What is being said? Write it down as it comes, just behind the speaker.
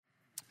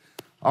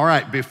All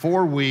right,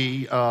 before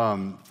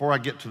I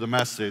get to the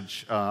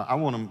message, I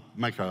want to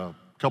make a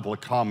couple of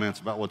comments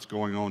about what's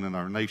going on in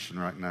our nation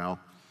right now.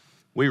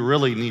 We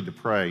really need to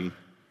pray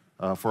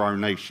for our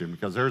nation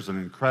because there's an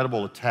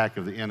incredible attack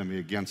of the enemy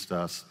against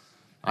us.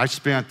 I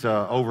spent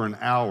over an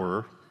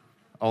hour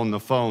on the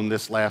phone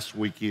this last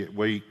week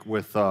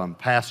with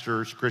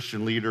pastors,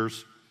 Christian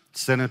leaders,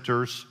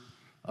 senators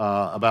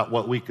about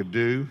what we could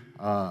do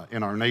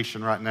in our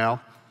nation right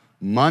now.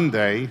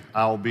 Monday,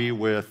 I'll be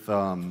with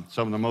some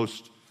of the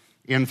most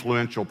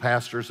influential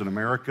pastors in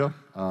America.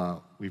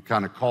 We've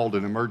kind of called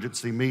an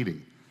emergency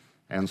meeting.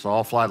 And so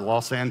I'll fly to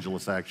Los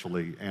Angeles,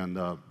 actually, and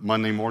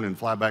Monday morning,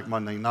 fly back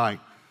Monday night,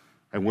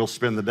 and we'll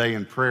spend the day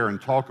in prayer and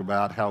talk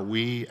about how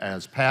we,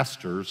 as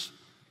pastors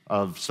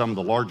of some of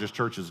the largest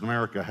churches in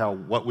America,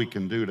 what we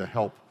can do to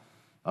help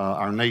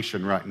our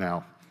nation right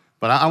now.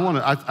 But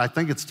I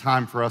think it's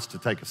time for us to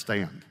take a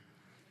stand.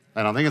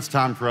 And I think it's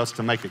time for us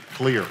to make it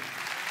clear.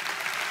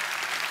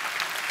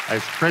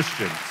 As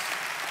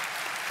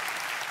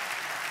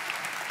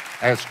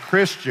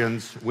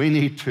Christians, we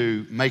need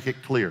to make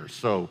it clear.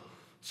 So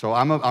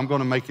I'm going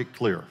to make it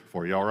clear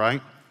for you, all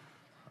right?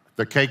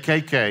 The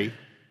KKK,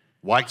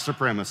 white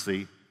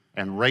supremacy,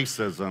 and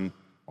racism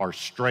are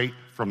straight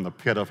from the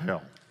pit of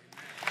hell.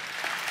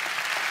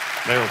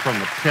 They are from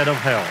the pit of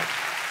hell.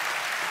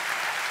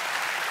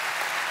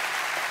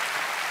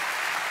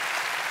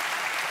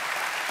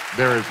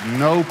 There is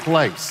no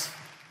place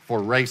for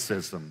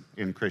racism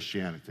in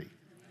Christianity.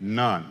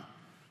 None.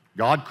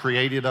 God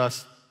created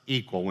us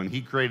equal. When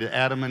He created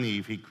Adam and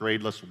Eve, He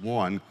created us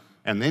one,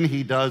 and then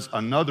He does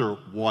another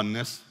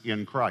oneness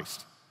in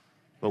Christ.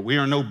 But we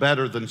are no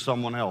better than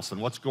someone else.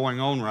 And what's going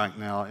on right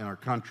now in our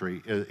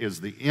country is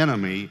the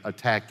enemy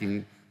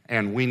attacking,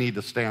 and we need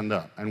to stand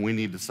up, and we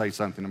need to say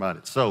something about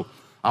it. So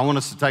I want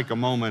us to take a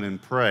moment and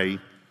pray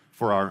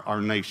for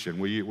our nation.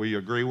 Will you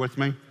agree with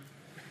me?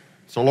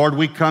 So Lord,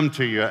 we come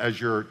to you as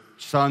your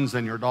sons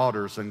and your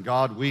daughters, and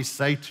God, we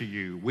say to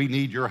you, we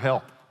need your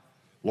help.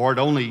 Lord,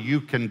 only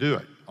you can do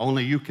it.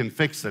 Only you can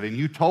fix it. And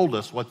you told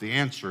us what the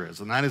answer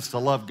is, and that is to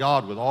love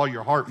God with all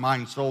your heart,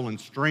 mind, soul,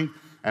 and strength,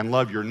 and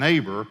love your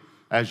neighbor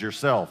as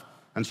yourself.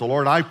 And so,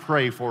 Lord, I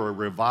pray for a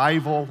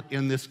revival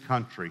in this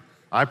country.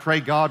 I pray,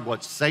 God,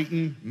 what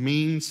Satan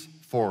means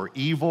for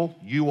evil,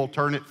 you will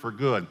turn it for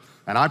good.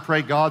 And I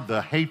pray, God,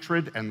 the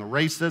hatred and the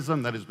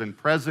racism that has been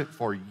present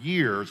for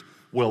years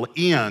will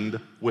end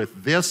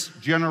with this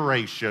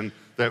generation,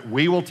 that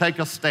we will take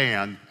a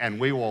stand and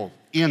we will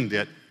end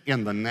it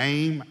in the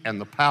name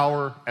and the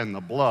power and the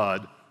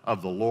blood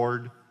of the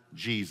Lord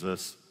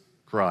Jesus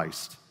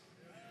Christ.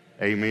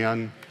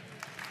 Amen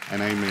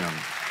and amen.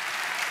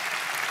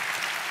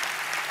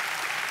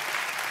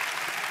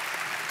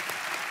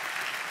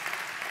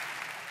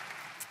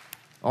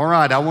 All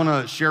right, I want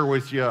to share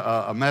with you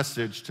a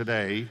message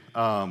today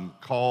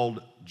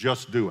called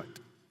Just Do It.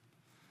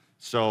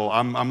 So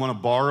I'm going to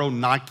borrow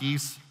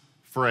Nike's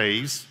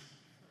phrase,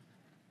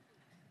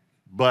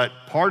 but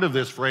part of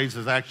this phrase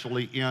is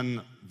actually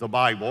in the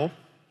Bible,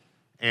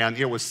 and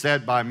it was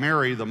said by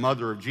Mary, the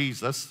mother of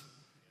Jesus.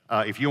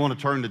 If you want to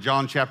turn to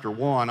John chapter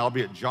 1, I'll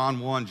be at John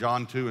 1,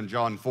 John 2, and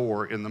John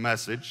 4 in the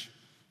message.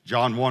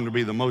 John 1 would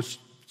be the most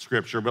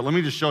scripture, but let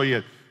me just show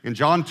you. In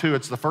John 2,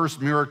 it's the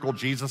first miracle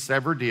Jesus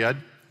ever did.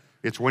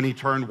 It's when he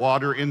turned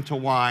water into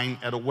wine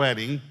at a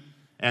wedding,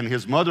 and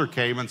his mother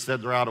came and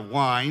said they're out of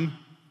wine,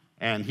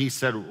 and he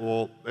said,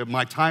 well,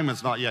 my time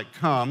has not yet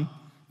come.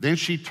 Then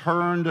she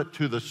turned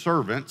to the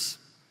servants,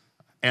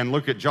 and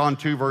look at John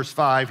 2, verse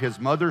 5. His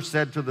mother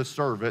said to the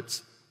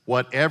servants,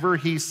 whatever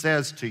he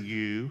says to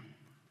you,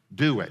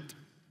 do it.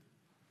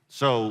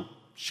 So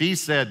she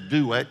said,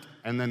 do it,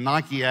 and then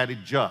Nike added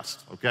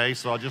just, okay?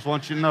 So I just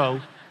want you to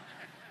know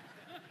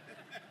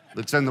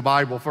that's in the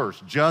Bible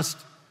first. Just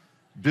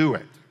do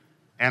it.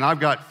 And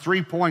I've got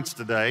 3 points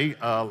today,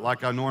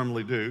 like I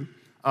normally do.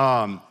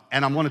 And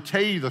I'm going to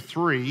tell you the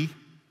three,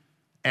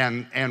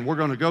 and we're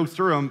going to go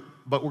through them,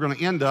 but we're going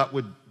to end up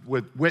with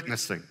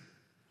witnessing.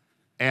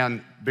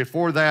 And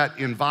before that,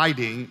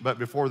 inviting, but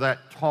before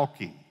that,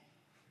 talking.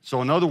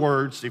 So in other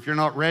words, if you're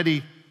not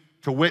ready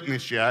to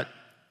witness yet,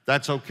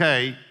 that's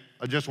okay.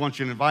 I just want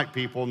you to invite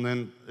people, and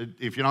then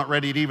if you're not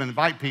ready to even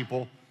invite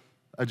people,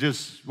 I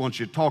just want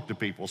you to talk to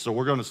people. So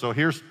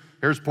here's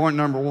point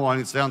number one.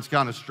 It sounds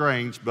kind of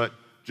strange, but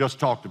just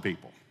talk to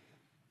people.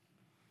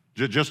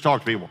 Just talk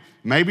to people.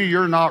 Maybe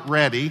you're not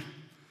ready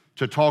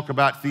to talk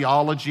about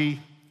theology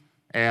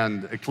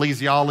and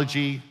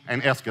ecclesiology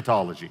and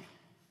eschatology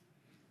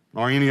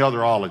or any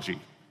other ology.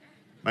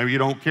 Maybe you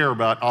don't care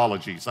about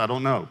ologies. I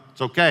don't know.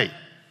 It's okay.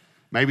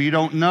 Maybe you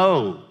don't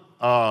know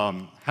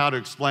how to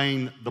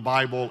explain the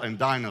Bible and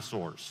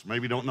dinosaurs.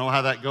 Maybe you don't know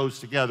how that goes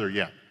together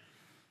yet.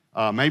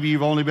 Maybe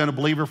you've only been a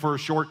believer for a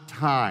short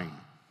time.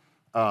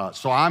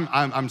 So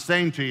I'm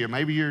saying to you,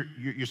 maybe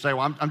you say,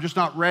 well, I'm just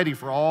not ready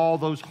for all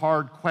those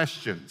hard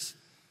questions.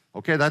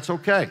 Okay, that's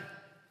okay.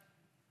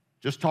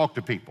 Just talk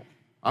to people.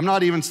 I'm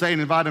not even saying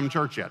invite them to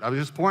church yet.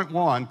 Just point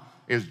one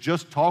is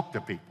just talk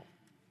to people.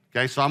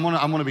 Okay, so I'm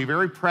gonna be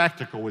very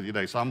practical with you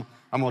today. So I'm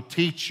gonna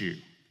teach you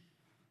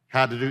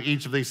how to do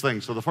each of these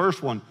things. So the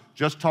first one,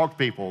 just talk to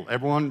people.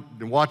 Everyone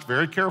watch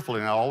very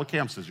carefully now, all the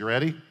campuses. You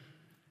ready?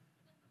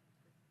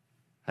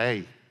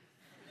 Hey.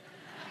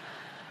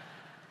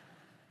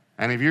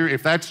 And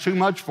if that's too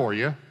much for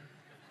you,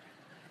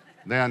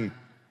 then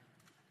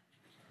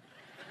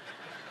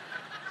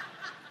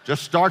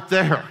just start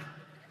there.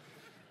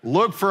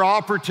 Look for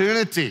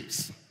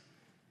opportunities.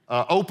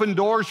 Open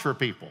doors for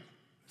people.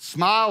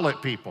 Smile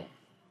at people.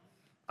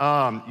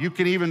 You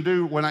can even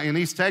do, in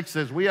East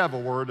Texas, we have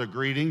a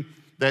greeting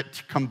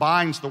that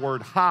combines the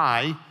word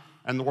hi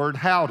and the word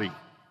howdy.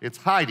 It's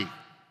Heidi.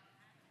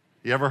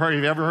 Have you ever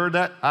heard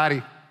that?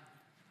 Heidi.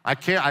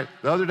 The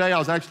other day I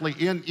was actually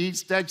in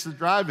East Texas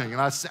driving,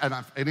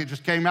 and it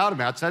just came out of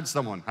me. I said to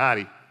someone,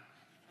 Heidi. I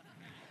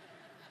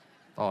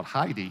thought,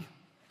 Heidi?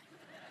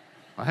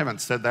 I haven't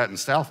said that in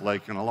South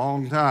Lake in a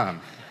long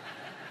time.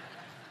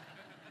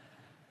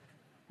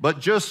 But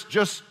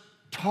just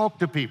talk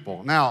to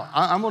people. Now,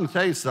 I'm going to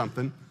tell you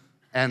something,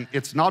 and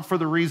it's not for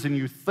the reason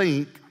you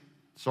think,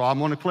 so I'm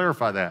going to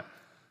clarify that.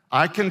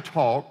 I can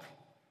talk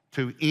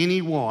to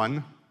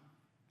anyone,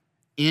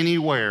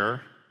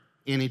 anywhere,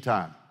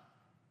 anytime.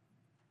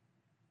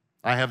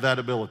 I have that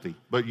ability,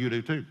 but you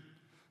do too.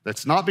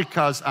 That's not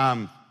because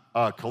I'm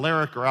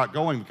choleric or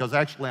outgoing, because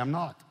actually I'm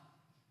not.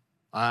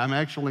 I'm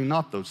actually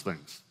not those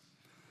things.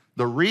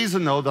 The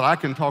reason, though, that I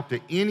can talk to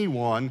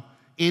anyone,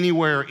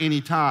 anywhere,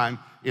 anytime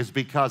is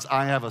because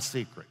I have a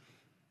secret.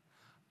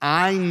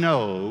 I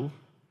know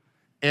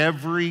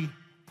every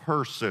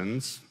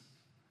person's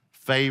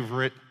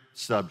favorite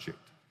subject.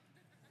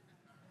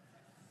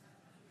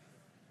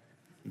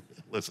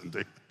 Listen,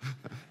 dude,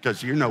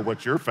 because you know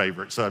what your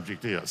favorite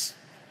subject is.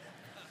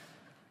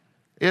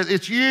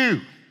 It's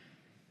you,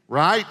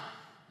 right?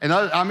 And the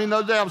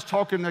other day I was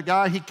talking to a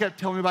guy, he kept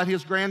telling me about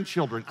his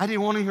grandchildren. I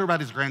didn't want to hear about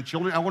his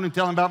grandchildren. I wanted to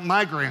tell him about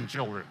my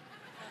grandchildren.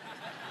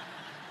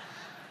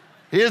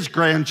 His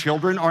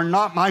grandchildren are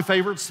not my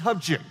favorite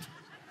subject.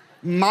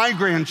 My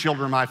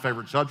grandchildren are my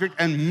favorite subject,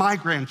 and my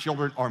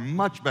grandchildren are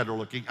much better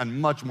looking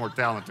and much more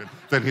talented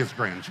than his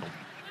grandchildren.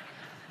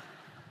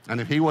 And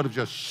if he would have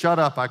just shut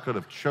up, I could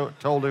have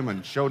told him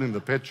and showed him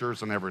the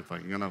pictures and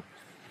everything, you know.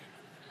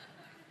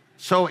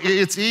 So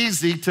it's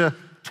easy to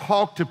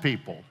talk to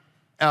people.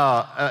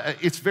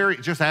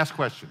 Just ask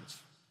questions.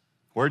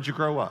 Where'd you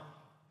grow up?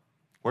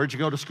 Where'd you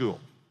go to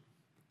school?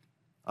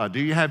 Do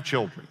you have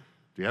children?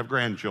 Do you have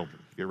grandchildren?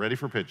 Get ready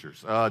for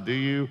pictures.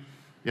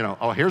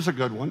 Here's a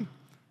good one.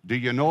 Do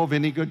you know of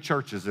any good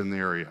churches in the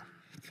area?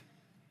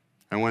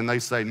 And when they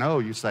say no,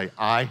 you say,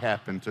 I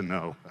happen to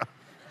know.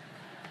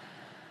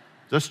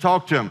 Just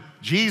talk to them.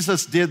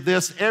 Jesus did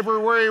this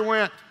everywhere he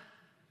went.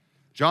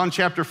 John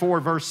chapter 4,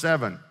 verse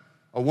 7.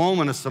 A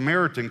woman, a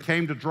Samaritan,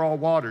 came to draw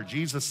water.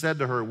 Jesus said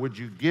to her, would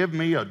you give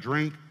me a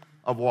drink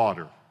of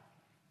water?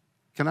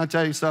 Can I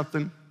tell you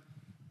something?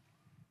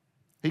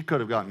 He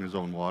could have gotten his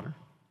own water.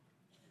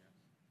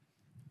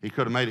 He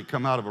could have made it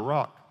come out of a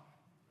rock.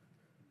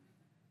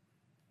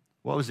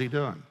 What was he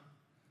doing?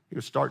 He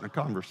was starting a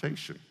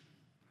conversation.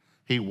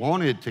 He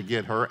wanted to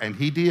get her, and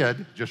he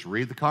did. Just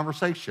read the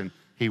conversation.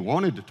 He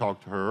wanted to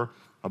talk to her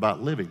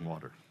about living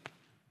water.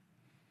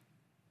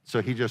 So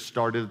he just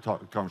started a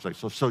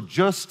conversation. So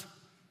just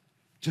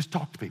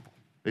talk to people.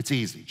 It's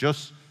easy.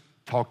 Just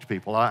talk to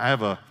people. I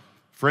have a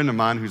friend of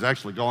mine who's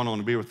actually gone on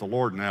to be with the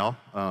Lord now.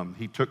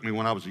 He took me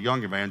when I was a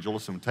young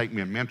evangelist and would take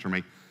me and mentor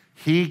me.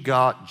 He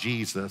got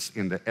Jesus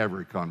into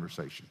every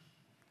conversation,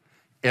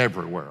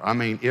 everywhere. I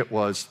mean, it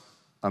was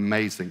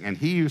amazing. And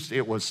he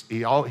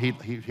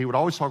would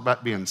always talk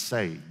about being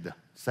saved.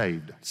 I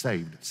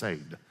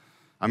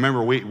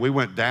remember we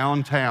went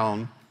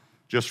downtown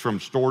just from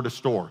store to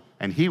store,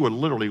 and he would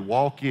literally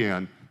walk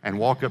in and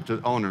walk up to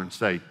the owner and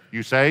say,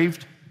 you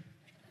saved?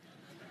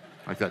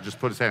 Like that, just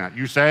put his hand out.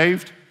 You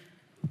saved?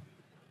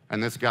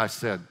 And this guy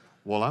said,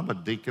 well, I'm a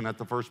deacon at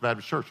the First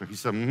Baptist Church. And he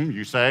said,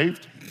 you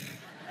saved?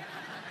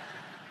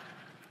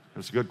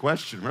 That's a good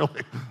question,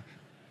 really.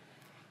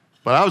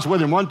 But I was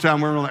with him one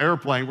time. We were on an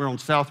airplane. We were on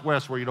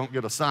Southwest where you don't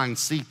get assigned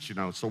seats, you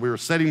know. So we were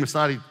sitting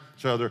beside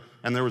each other,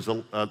 and there was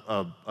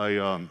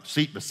a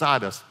seat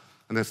beside us.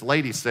 And this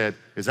lady said,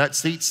 is that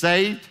seat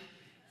saved?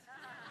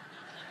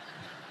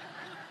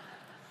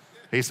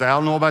 He said, I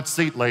don't know about the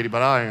seat, lady,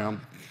 but I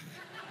am.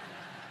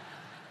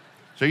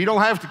 So you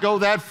don't have to go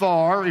that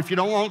far if you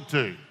don't want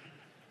to.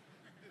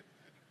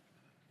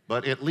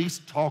 But at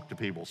least talk to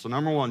people. So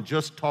number one,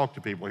 just talk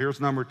to people.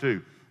 Here's number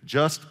two,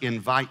 just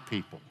invite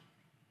people.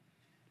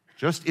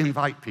 Just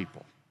invite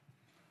people.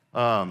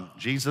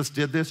 Jesus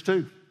did this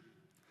too.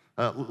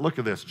 Look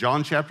at this,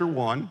 John chapter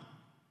 1,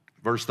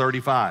 verse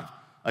 35.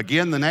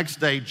 Again, the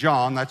next day,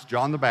 John, that's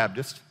John the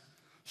Baptist,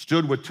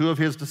 stood with two of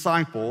his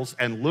disciples,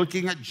 and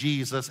looking at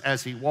Jesus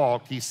as he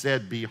walked, he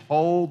said,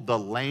 behold the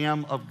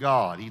Lamb of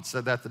God. He'd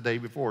said that the day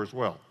before as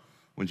well,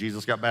 when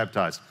Jesus got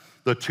baptized.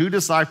 The two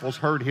disciples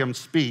heard him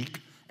speak,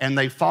 and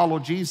they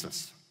followed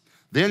Jesus.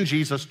 Then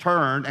Jesus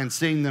turned, and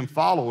seeing them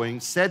following,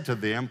 said to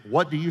them,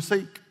 what do you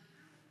seek?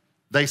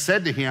 They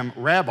said to him,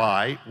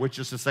 Rabbi, which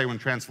is to say when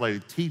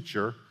translated,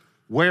 teacher,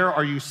 where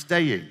are you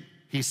staying?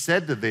 He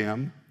said to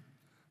them,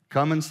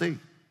 Come and see.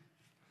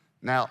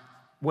 Now,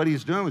 what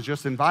he's doing was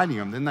just inviting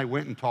them. Then they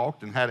went and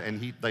talked and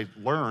they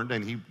learned,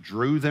 and he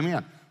drew them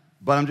in.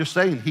 But I'm just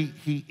saying,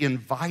 he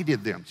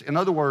invited them. In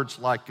other words,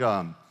 like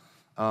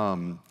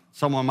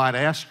someone might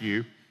ask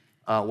you,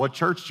 what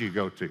church do you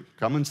go to?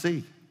 Come and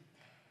see.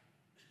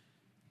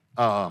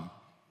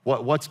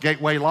 What's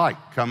Gateway like?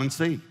 Come and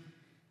see.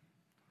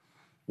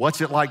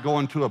 What's it like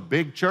going to a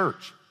big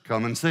church?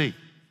 Come and see.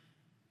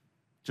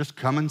 Just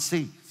come and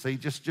see. See,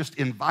 just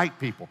invite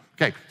people.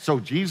 Okay, so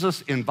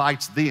Jesus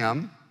invites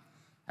them,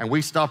 and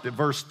we stopped at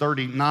verse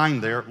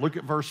 39 there. Look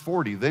at verse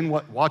 40. Then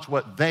watch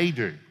what they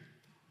do.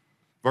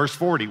 Verse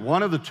 40,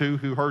 one of the two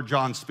who heard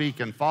John speak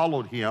and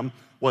followed him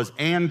was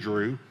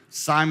Andrew,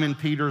 Simon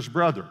Peter's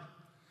brother.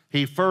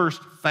 He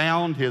first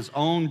found his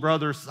own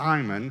brother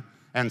Simon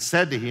and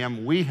said to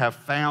him, we have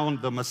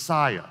found the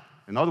Messiah.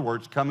 In other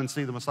words, come and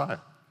see the Messiah,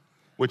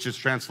 which is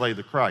translated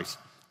the Christ.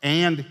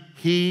 And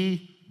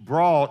he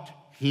brought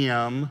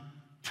him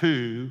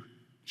to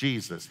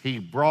Jesus. He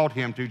brought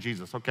him to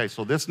Jesus. Okay,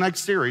 so this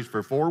next series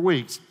for 4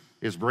 weeks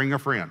is Bring a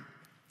Friend.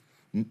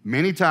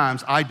 Many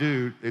times I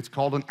do, it's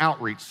called an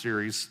outreach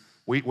series.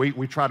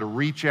 We try to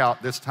reach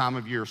out this time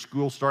of year.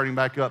 School's starting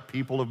back up.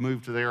 People have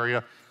moved to the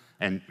area.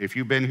 And if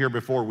you've been here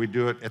before, we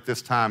do it at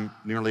this time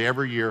nearly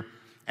every year.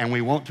 And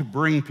we want to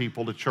bring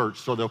people to church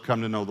so they'll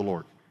come to know the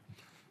Lord.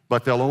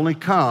 But they'll only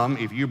come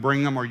if you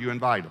bring them or you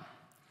invite them.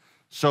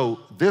 So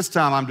this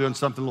time I'm doing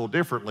something a little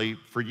differently.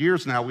 For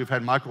years now, we've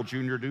had Michael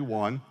Jr. do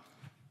one.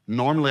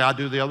 Normally I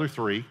do the other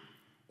 3.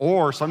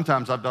 Or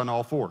sometimes I've done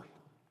all 4.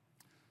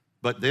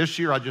 But this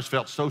year I just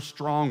felt so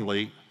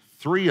strongly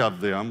 3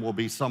 of them will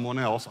be someone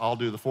else. I'll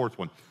do the 4th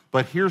one.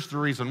 But here's the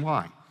reason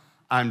why.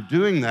 I'm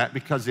doing that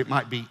because it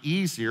might be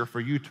easier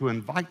for you to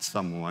invite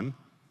someone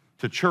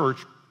to church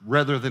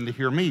rather than to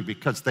hear me,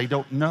 because they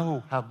don't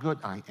know how good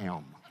I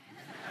am.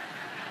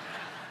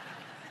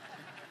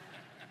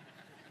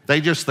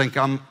 They just think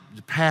I'm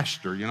the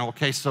pastor, you know,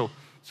 okay? So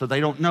they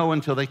don't know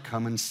until they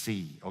come and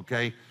see,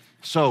 okay?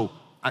 So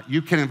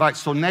you can invite.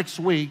 So next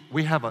week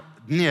we have a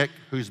Nick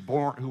who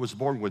was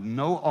born with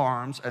no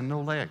arms and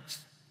no legs.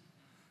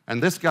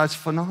 And this guy's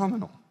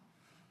phenomenal.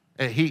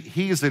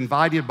 He is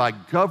invited by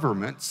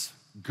governments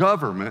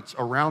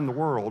around the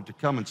world to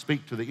come and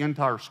speak to the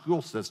entire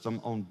school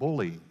system on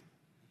bullying.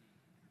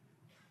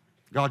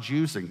 God's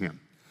using him.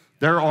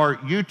 There are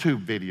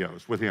YouTube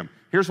videos with him.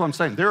 Here's what I'm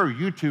saying. There are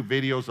YouTube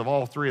videos of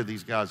all 3 of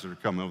these guys that are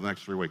coming over the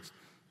next 3 weeks.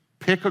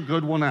 Pick a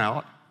good one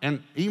out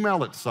and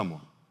email it to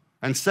someone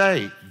and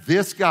say,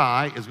 this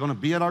guy is going to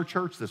be at our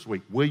church this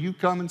week. Will you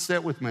come and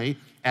sit with me,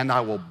 and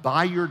I will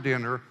buy your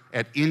dinner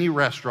at any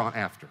restaurant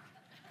after?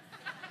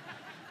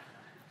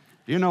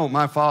 You know,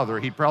 my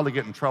father, he'd probably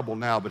get in trouble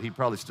now, but he'd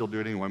probably still do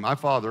it anyway. My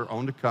father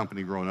owned a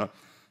company growing up.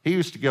 He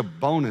used to give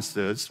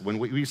bonuses when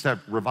we used to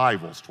have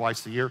revivals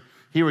twice a year.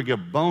 He would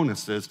give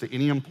bonuses to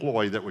any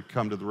employee that would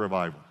come to the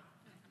revival.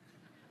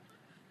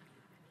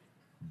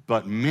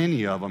 But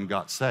many of them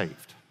got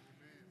saved.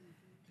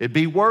 It'd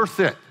be worth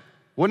it.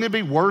 Wouldn't it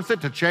be worth it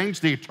to change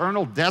the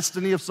eternal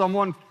destiny of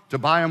someone to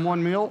buy them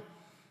one meal?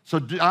 So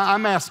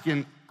I'm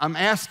asking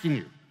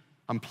you,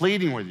 I'm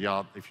pleading with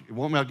y'all. If you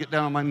want me, I'll get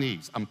down on my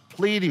knees. I'm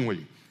pleading with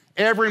you.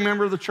 Every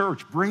member of the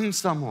church, bring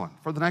someone.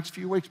 For the next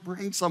few weeks,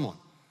 bring someone.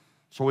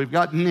 So we've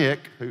got Nick,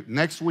 who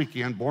next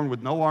weekend, born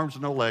with no arms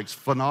and no legs,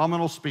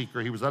 phenomenal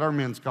speaker. He was at our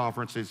men's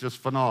conference. He's just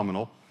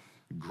phenomenal.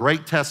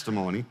 Great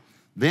testimony.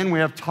 Then we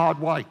have Todd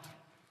White.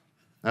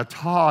 Now,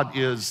 Todd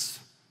is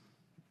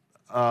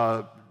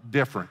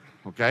different,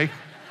 okay?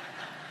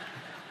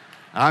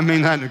 I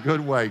mean that in a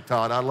good way,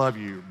 Todd. I love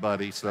you,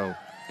 buddy. So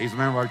he's a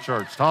member of our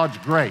church. Todd's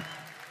great.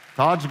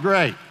 Todd's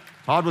great.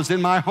 Todd was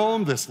in my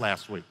home this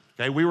last week,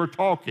 okay? We were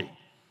talking.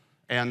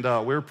 And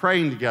we were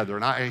praying together,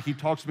 and he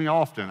talks to me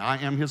often.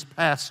 I am his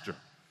pastor.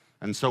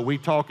 And so we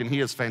talk, and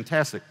he is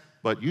fantastic.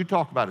 But you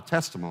talk about a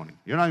testimony.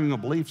 You're not even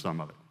going to believe some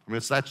of it. I mean,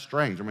 it's that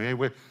strange. I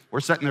mean, we're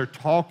sitting there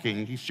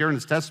talking. He's sharing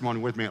his testimony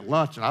with me at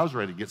lunch, and I was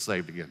ready to get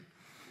saved again.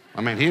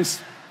 I mean,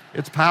 it's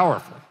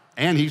powerful.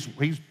 And he's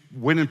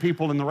winning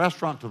people in the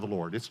restaurant to the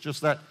Lord. It's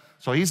just that.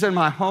 So he's in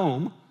my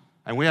home,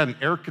 and we had an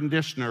air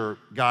conditioner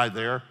guy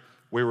there.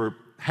 We were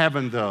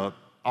having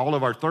all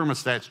of our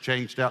thermostats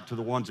changed out to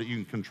the ones that you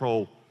can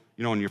control,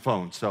 you know, on your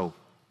phone. So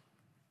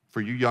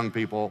for you young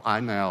people, I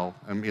now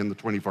am in the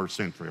 21st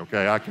century,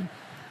 okay? I can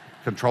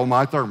control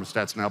my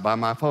thermostats now by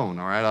my phone,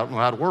 all right? I don't know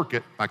how to work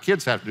it. My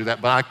kids have to do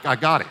that, but I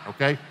got it,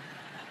 okay?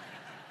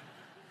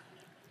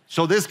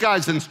 So this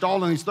guy's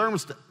installing these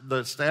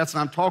thermostats, and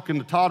I'm talking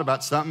to Todd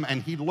about something,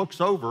 and he looks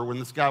over when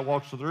this guy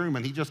walks through the room,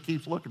 and he just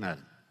keeps looking at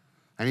him.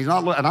 And he's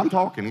not, and I'm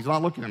talking, he's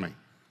not looking at me.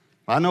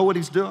 I know what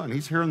he's doing.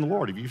 He's hearing the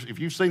Lord. If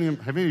you've seen him,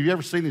 have any of you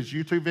ever seen his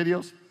YouTube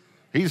videos?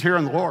 He's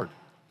hearing the Lord.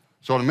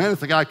 So in a minute,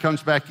 the guy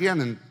comes back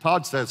in, and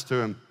Todd says to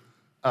him,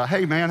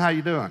 hey, man, how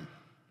you doing?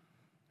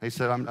 He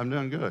said, I'm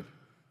doing good.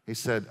 He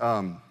said,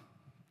 can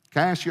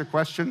I ask you a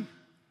question?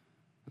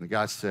 And the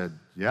guy said,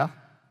 yeah.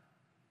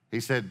 He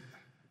said,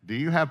 do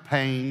you have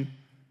pain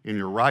in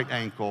your right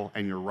ankle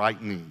and your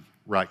right knee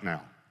right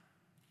now?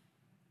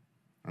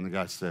 And the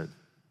guy said,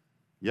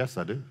 yes,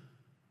 I do.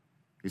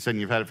 He said,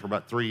 "And you've had it for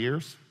about 3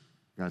 years?"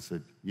 The guy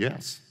said,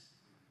 "Yes."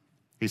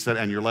 He said,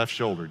 "And your left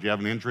shoulder, do you have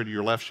an injury to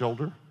your left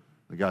shoulder?"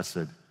 The guy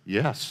said,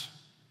 "Yes."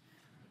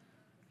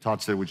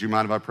 Todd said, "Would you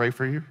mind if I pray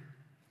for you?"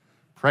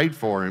 Prayed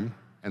for him,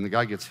 and the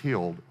guy gets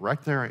healed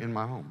right there in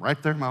my home,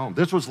 right there in my home.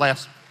 This was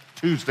last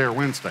Tuesday or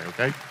Wednesday,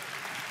 okay?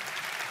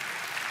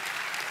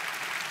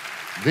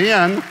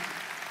 Then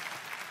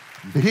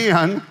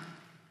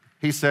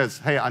he says,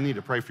 "Hey, I need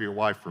to pray for your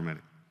wife for a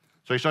minute."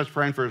 So he starts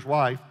praying for his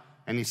wife,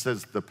 and he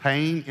says, "The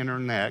pain in her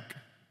neck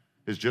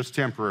is just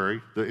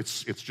temporary.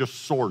 It's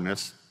just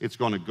soreness. It's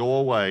going to go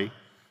away,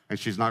 and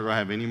she's not going to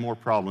have any more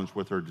problems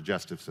with her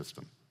digestive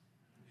system."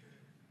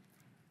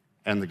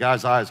 And the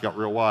guy's eyes got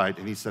real wide,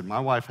 and he said, "My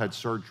wife had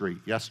surgery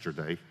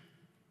yesterday.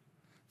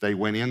 They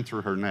went in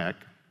through her neck.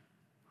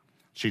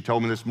 She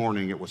told me this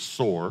morning it was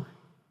sore,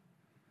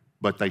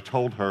 but they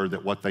told her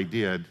that what they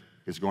did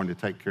is going to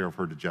take care of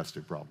her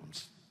digestive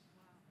problems."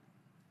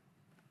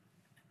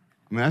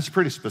 I mean, that's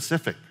pretty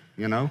specific,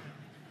 you know?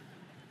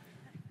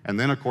 And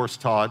then, of course,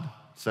 Todd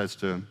says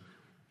to him,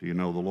 "Do you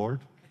know the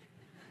Lord?"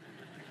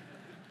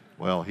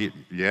 Well,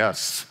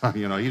 yes,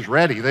 you know, he's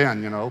ready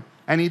then, you know.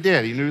 And he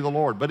did, he knew the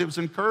Lord, but it was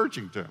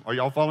encouraging to him. Are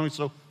y'all following me?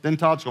 So then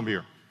Todd's gonna be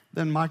here.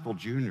 Then Michael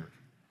Jr.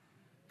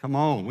 Come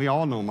on, we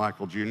all know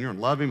Michael Jr. and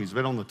love him. He's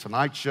been on the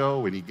Tonight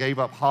Show and he gave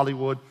up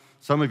Hollywood.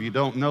 Some of you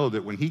don't know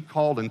that when he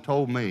called and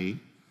told me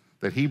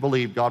that he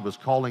believed God was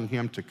calling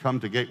him to come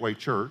to Gateway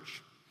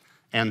Church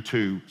and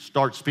to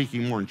start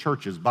speaking more in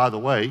churches. By the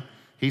way,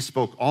 he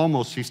still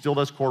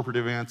does corporate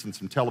events and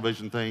some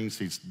television things.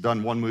 He's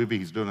done one movie,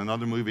 he's doing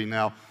another movie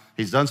now.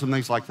 He's done some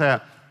things like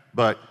that,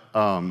 but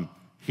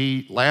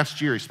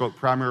last year he spoke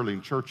primarily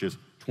in churches.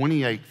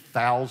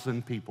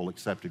 28,000 people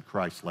accepted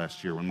Christ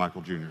last year when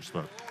Michael Jr.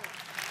 spoke.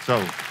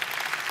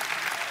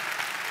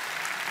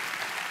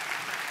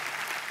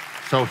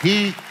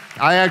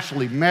 I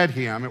actually met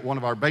him at one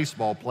of our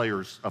baseball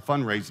players'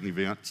 fundraising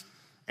events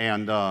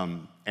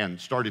and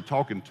started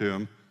talking to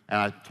him. And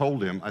I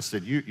told him, I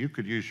said, you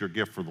could use your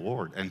gift for the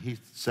Lord. And he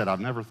said, "I've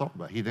never thought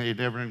about it." He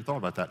never even thought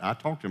about that. And I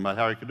talked to him about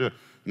how he could do it.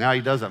 Now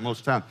he does that most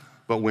of the time.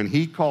 But when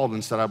he called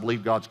and said, "I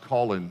believe God's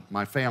calling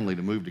my family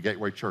to move to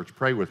Gateway Church,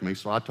 pray with me."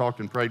 So I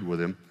talked and prayed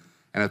with him.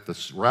 And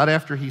right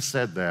after he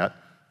said that,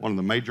 one of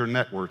the major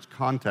networks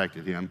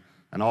contacted him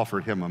and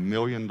offered him $1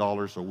 million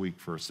a week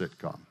for a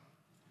sitcom.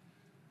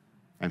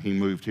 And he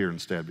moved here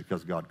instead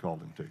because God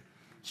called him to.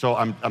 So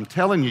I'm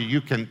telling you,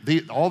 you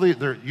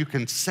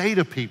can say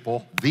to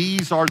people,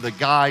 "These are the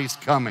guys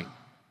coming.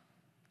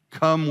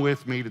 Come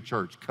with me to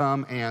church.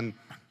 Come and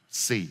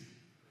see."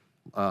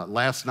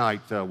 Last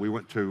night we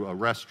went to a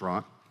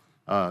restaurant.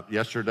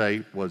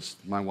 Yesterday was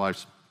my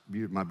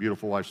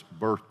beautiful wife's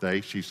birthday.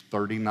 She's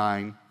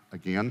 39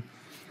 again,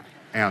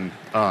 and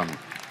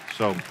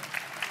so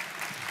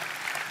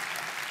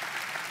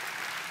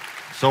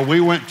we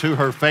went to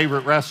her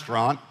favorite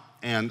restaurant,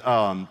 and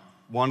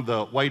one of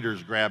the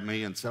waiters grabbed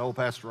me and said, "Oh,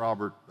 Pastor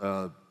Robert,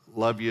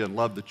 love you and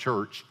love the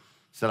church."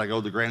 Said I go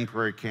to the Grand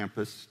Prairie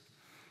campus.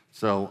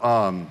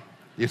 So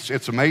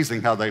it's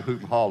amazing how they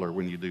hoot and holler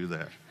when you do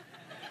that.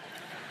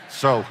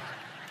 So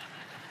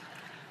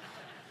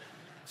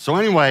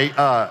anyway,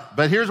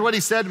 but here's what he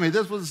said to me.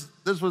 This was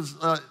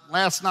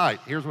last night.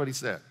 Here's what he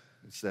said.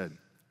 He said,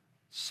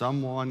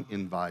 "Someone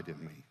invited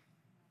me."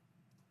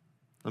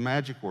 The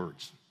magic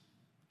words.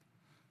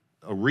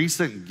 A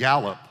recent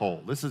Gallup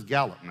poll. This is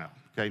Gallup now.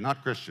 Okay,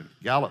 not Christian.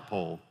 Gallup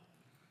poll,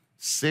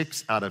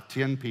 6 out of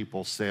 10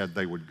 people said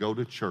they would go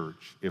to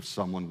church if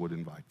someone would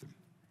invite them.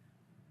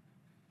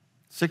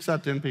 6 out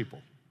of 10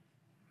 people.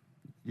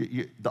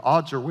 The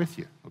odds are with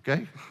you,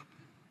 okay?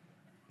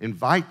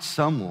 Invite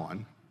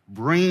someone,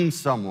 bring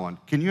someone.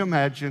 Can you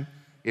imagine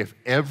if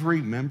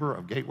every member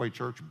of Gateway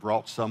Church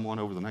brought someone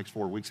over the next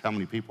 4 weeks, how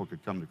many people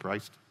could come to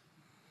Christ?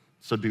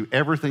 So do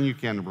everything you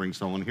can to bring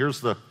someone.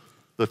 Here's the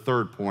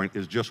third point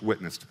is just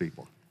witness to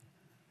people.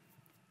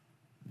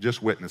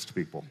 Just witness to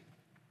people.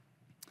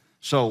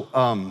 So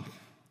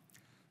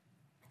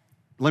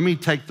let me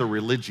take the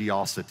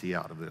religiosity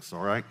out of this,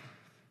 all right?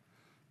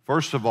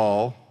 First of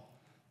all,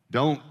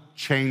 don't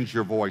change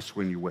your voice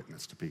when you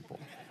witness to people.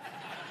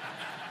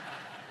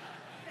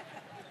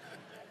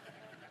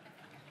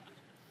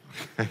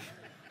 Okay?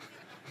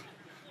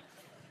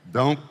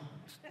 Don't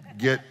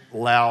get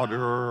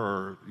louder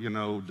or,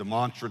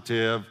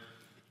 demonstrative.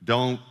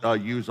 Don't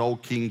use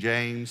old King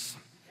James.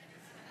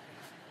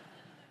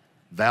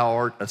 "Thou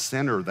art a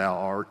sinner, thou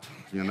art,"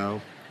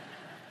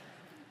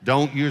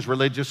 Don't use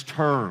religious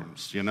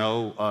terms,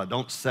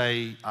 Don't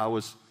say, "I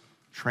was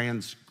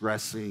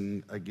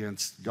transgressing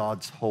against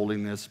God's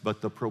holiness, but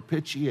the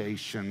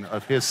propitiation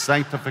of his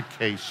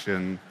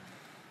sanctification."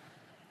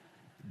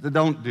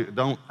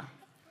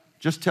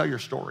 Just tell your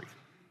story.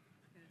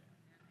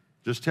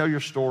 Just tell your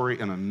story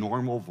in a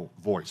normal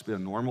voice. Be a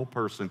normal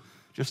person.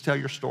 Just tell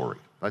your story.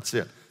 That's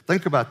it.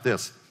 Think about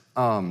this.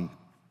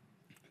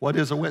 What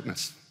is a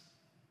witness?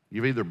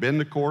 You've either been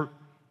to court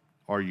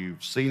or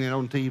you've seen it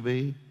on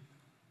TV.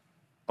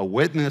 A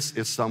witness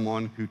is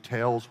someone who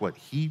tells what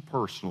he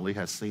personally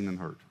has seen and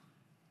heard.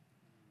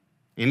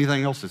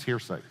 Anything else is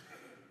hearsay.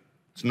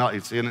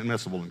 It's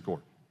inadmissible in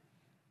court.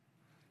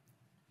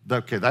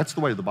 Okay, that's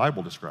the way the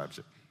Bible describes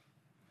it.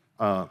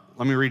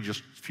 Let me read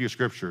just a few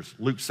scriptures.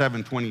 Luke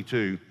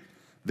 7:22.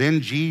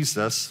 Then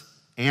Jesus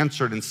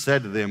answered and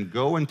said to them,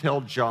 go and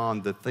tell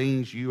John the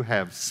things you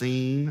have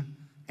seen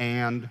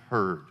and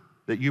heard,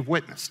 that you've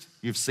witnessed,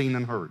 you've seen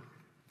and heard.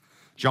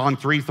 John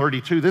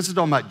 3:32, this is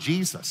talking about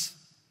Jesus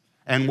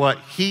and what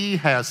he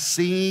has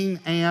seen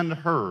and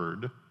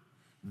heard,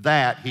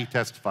 that he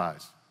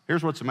testifies.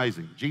 Here's what's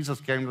amazing. Jesus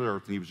came to the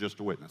earth and he was just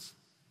a witness.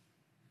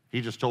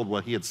 He just told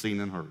what he had seen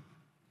and heard.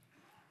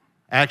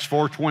 Acts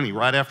 4:20,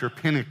 right after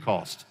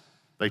Pentecost,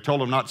 they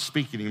told him not to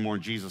speak anymore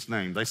in Jesus'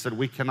 name. They said,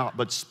 we cannot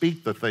but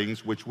speak the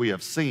things which we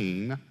have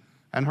seen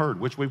and heard,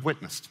 which we've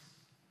witnessed.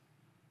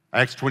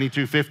 Acts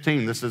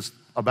 22:15, this is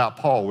about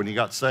Paul when he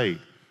got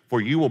saved. For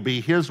you will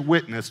be his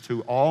witness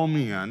to all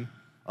men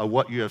of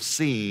what you have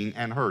seen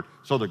and heard.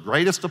 So the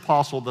greatest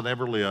apostle that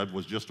ever lived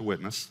was just a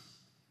witness,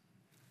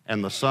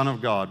 and the Son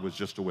of God was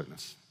just a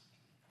witness.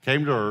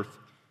 Came to earth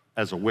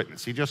as a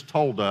witness. He just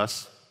told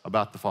us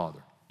about the Father,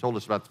 told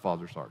us about the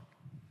Father's heart.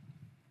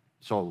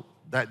 So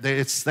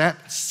it's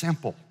that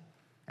simple.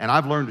 And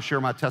I've learned to share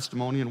my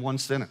testimony in one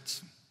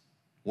sentence.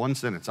 One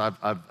sentence.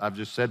 I've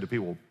just said to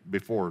people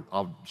before,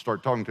 I'll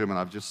start talking to them, and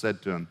I've just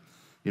said to them,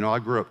 you know, I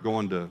grew up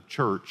going to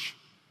church,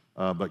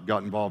 but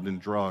got involved in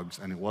drugs,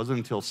 and it wasn't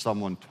until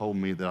someone told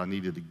me that I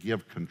needed to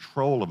give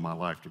control of my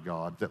life to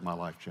God that my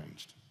life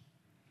changed.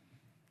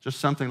 Just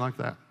something like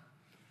that.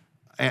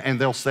 And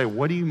they'll say,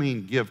 what do you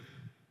mean give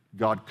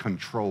God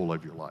control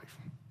of your life?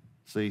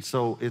 See,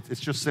 so it's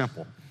just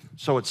simple.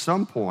 So at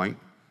some point,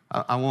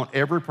 I want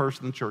every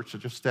person in church to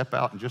just step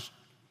out and just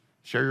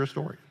share your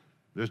story.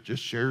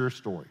 Just share your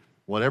story.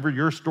 Whatever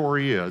your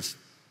story is,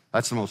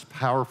 that's the most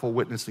powerful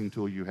witnessing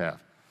tool you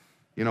have.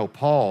 You know,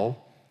 Paul,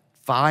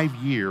 5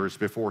 years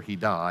before he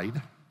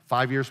died,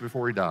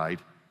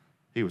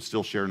 he was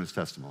still sharing his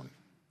testimony.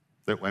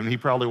 I mean, he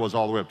probably was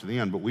all the way up to the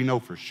end, but we know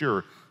for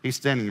sure he's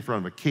standing in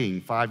front of a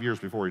king 5 years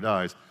before he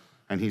dies,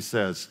 and he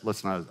says,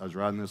 listen, I was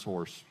riding this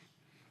horse,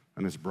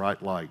 and this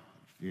bright light,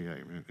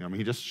 I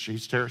mean,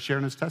 he's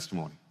sharing his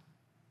testimony.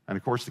 And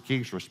of course, the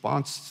king's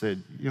response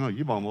said, you know,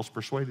 you've almost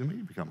persuaded me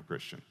to become a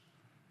Christian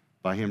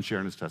by him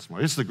sharing his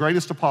testimony. This is the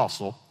greatest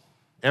apostle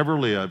ever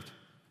lived,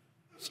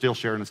 still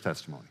sharing his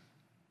testimony.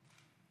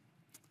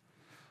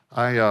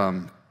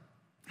 I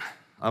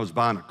was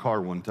buying a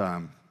car one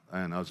time,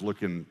 and I was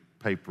looking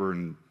paper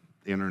and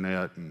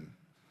internet and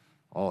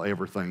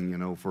everything, you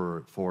know,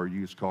 for a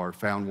used car.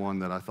 Found one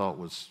that I thought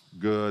was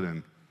good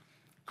and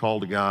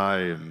called a guy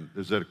and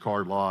was at a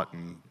car lot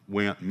and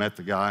went and met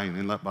the guy and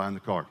ended up buying the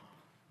car.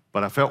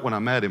 But I felt when I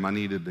met him, I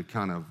needed to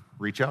kind of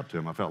reach out to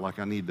him. I felt like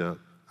I need to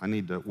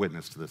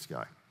witness to this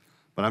guy.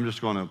 But I'm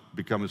just going to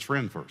become his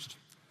friend first.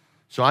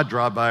 So I'd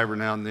drive by every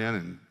now and then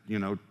and, you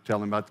know, tell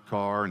him about the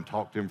car and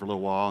talk to him for a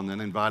little while, and then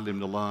invited him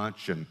to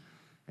lunch, and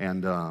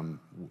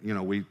you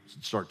know, we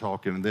start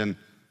talking. And then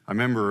I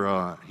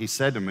remember he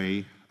said to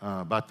me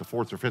about the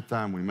fourth or fifth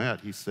time we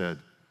met, he said,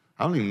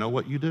 I don't even know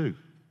what you do.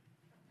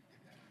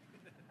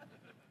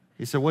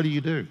 He said, what do you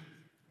do?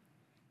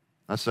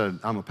 I said,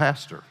 I'm a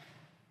pastor.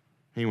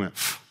 He went,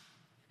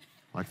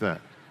 like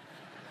that.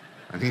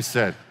 And he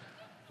said,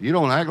 you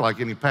don't act like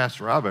any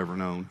pastor I've ever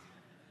known.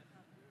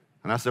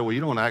 And I said, well,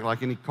 you don't act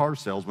like any car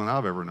salesman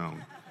I've ever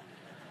known.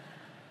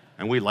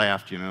 And we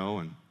laughed, you know.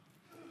 And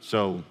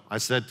so I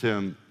said to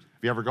him,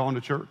 have you ever gone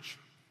to church?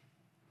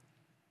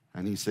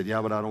 And he said,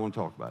 yeah, but I don't want to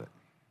talk about it.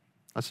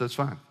 I said, it's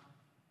fine.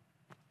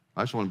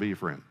 I just want to be your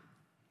friend.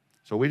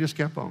 So we just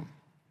kept on.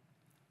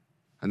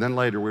 And then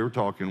later we were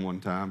talking one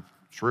time,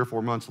 3 or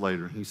 4 months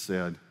later, and he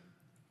said,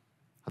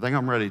 I think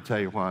I'm ready to tell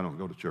you why I don't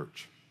go to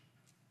church.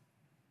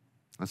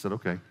 I said,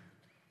 okay.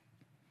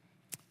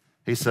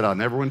 He said, I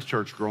never went to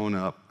church growing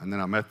up, and then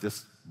I met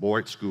this boy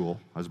at school.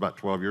 I was about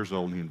 12 years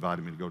old, and he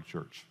invited me to go to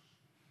church.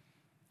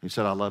 He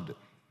said, I loved it.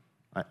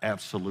 I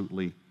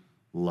absolutely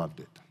loved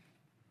it.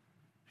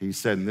 He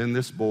said, and then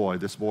this boy,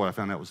 I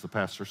found out was the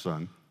pastor's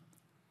son.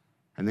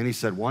 And then he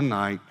said, one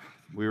night,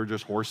 we were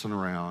just horsing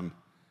around,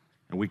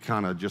 and we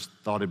kind of just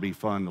thought it'd be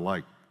fun to,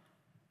 like,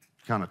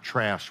 kind of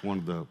trash one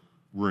of the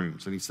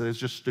rooms. And he said, it's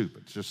just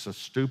stupid. It's just a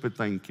stupid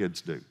thing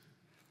kids do.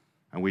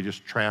 And we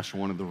just trashed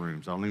one of the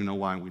rooms. I don't even know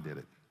why we did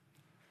it.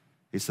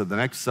 He said, the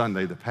next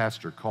Sunday, the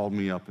pastor called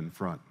me up in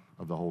front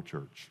of the whole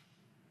church.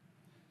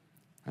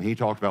 And he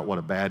talked about what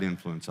a bad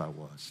influence I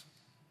was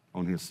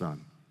on his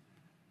son.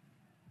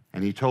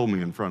 And he told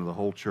me in front of the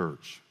whole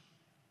church,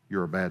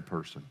 you're a bad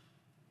person.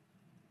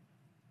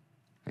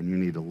 And you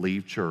need to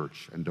leave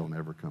church and don't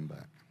ever come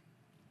back.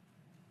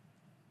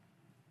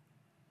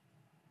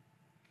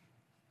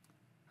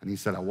 And he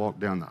said, I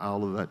walked down the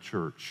aisle of that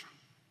church,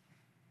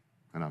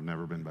 and I've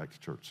never been back to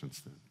church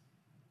since then.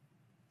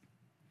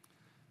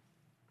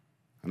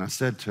 And I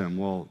said to him,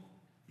 well,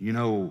 you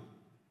know,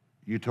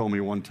 you told me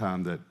one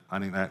time that I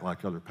didn't act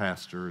like other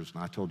pastors,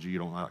 and I told you you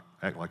don't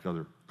act like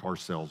other car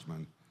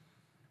salesmen.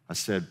 I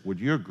said, would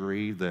you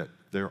agree that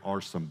there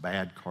are some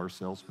bad car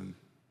salesmen?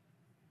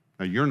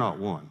 Now, you're not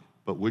one,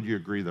 but would you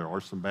agree there are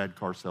some bad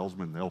car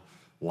salesmen? They'll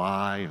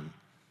lie, and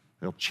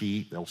They'll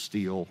cheat, they'll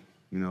steal,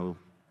 you know.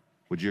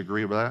 Would you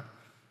agree with that?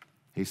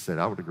 He said,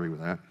 I would agree with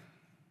that.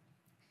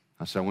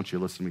 I said, I want you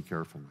to listen to me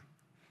carefully.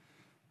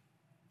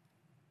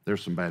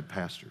 There's some bad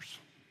pastors.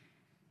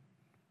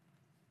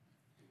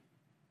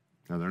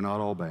 Now, they're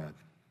not all bad.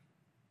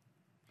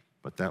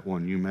 But that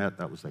one you met,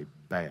 that was a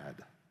bad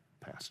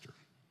pastor.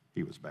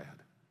 He was bad.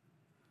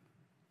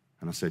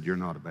 And I said, you're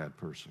not a bad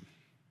person.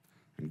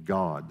 And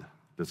God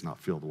does not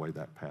feel the way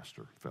that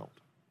pastor felt.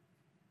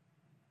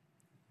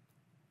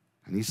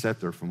 And he sat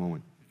there for a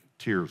moment.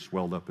 Tears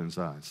welled up in his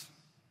eyes.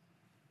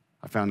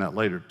 I found out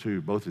later,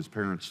 too, both his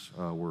parents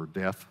were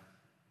deaf.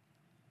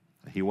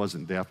 He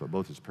wasn't deaf, but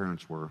both his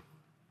parents were.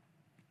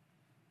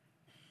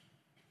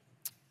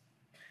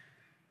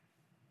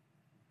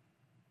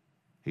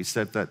 He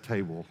sat at that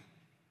table,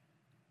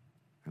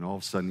 and all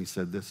of a sudden he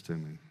said this to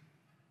me.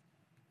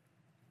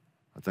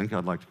 I think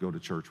I'd like to go to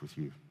church with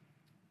you.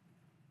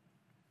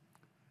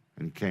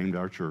 And he came to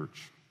our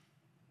church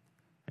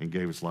and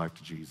gave his life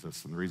to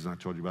Jesus. And the reason I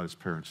told you about his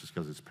parents is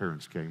because his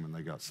parents came and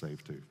they got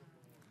saved too.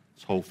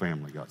 His whole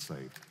family got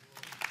saved.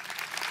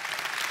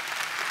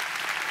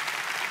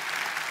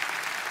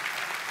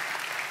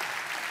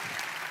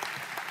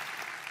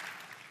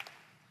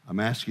 I'm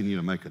asking you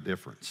to make a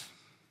difference.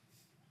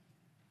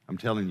 I'm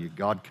telling you,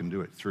 God can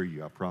do it through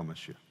you, I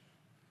promise you.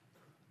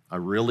 I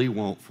really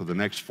want, for the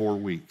next 4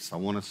 weeks, I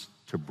want us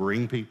to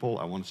bring people,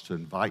 I want us to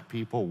invite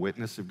people,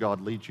 witness if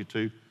God leads you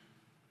to.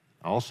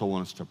 I also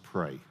want us to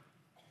pray.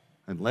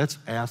 And let's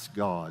ask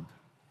God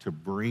to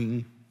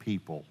bring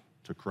people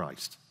to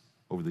Christ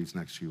over these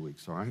next few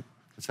weeks, all right?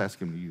 Let's ask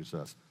him to use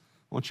us.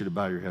 I want you to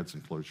bow your heads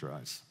and close your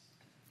eyes.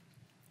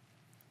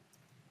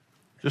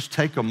 Just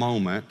take a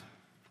moment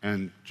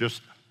and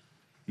just,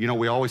 you know,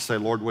 we always say,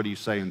 Lord, what are you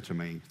saying to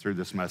me through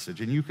this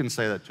message? And you can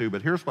say that too,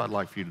 but here's what I'd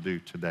like for you to do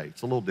today.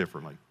 It's a little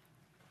differently,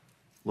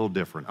 a little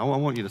different. I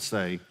want you to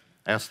say,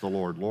 ask the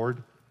Lord,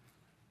 Lord,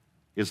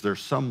 is there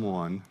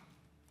someone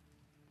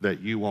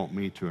that you want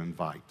me to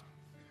invite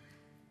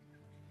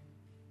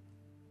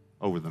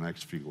over the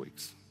next few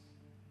weeks?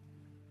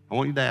 I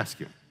want you to ask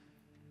him.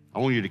 I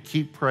want you to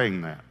keep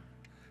praying that.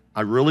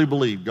 I really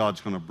believe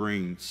God's going to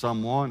bring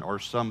someone or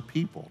some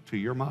people to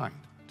your mind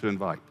to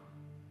invite.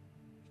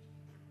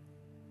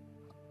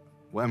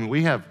 Well, I mean,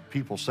 we have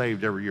people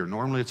saved every year.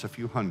 Normally it's a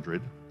few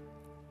hundred,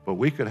 but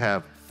we could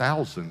have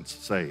thousands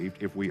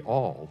saved if we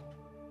all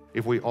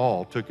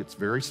took it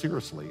very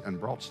seriously and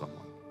brought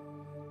someone.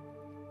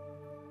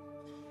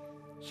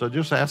 So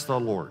just ask the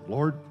Lord,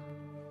 Lord,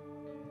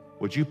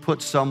 would you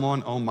put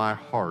someone on my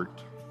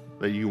heart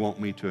that you want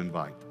me to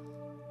invite?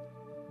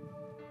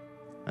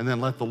 And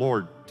then let the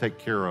Lord take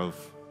care of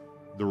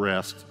the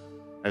rest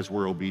as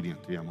we're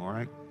obedient to him, all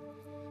right?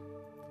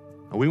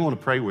 And we want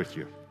to pray with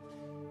you.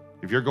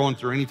 If you're going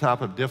through any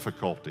type of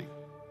difficulty,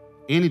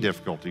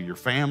 your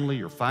family,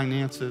 your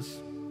finances,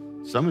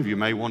 some of you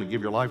may want to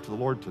give your life to the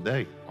Lord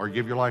today or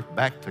give your life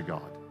back to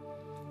God.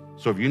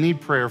 So if you need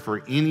prayer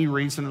for any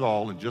reason at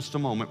all, in just a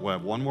moment, we'll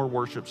have one more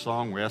worship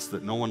song. We ask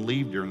that no one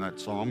leave during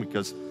that song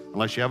because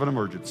unless you have an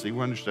emergency,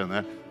 we understand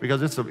that,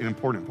 because it's an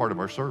important part of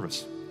our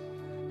service.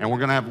 And we're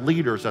going to have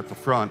leaders at the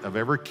front of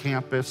every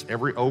campus,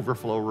 every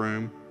overflow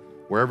room,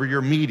 wherever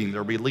you're meeting,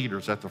 there'll be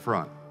leaders at the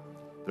front.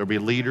 There'll be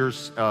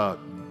leaders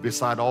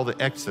beside all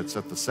the exits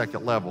at the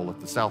second level at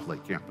the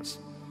Southlake campus.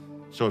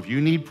 So if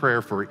you need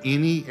prayer for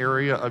any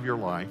area of your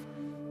life,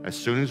 as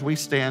soon as we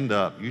stand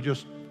up, you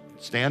just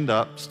stand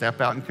up, step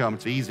out and come.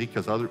 It's easy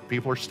because other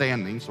people are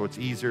standing, so it's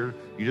easier.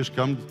 You just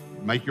come,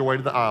 make your way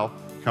to the aisle,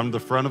 come to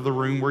the front of the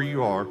room where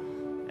you are,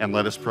 and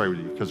let us pray with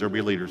you because there'll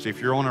be leaders.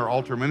 If you're on our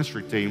altar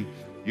ministry team,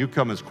 you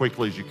come as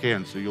quickly as you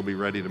can so you'll be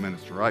ready to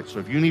minister, right? So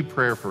if you need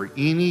prayer for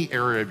any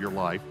area of your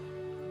life,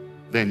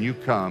 then you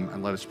come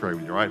and let us pray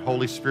with you, all right?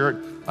 Holy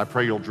Spirit, I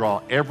pray you'll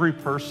draw every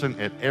person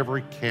at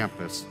every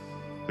campus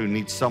who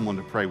needs someone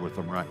to pray with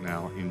them right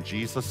now. In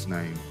Jesus'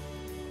 name,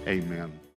 amen.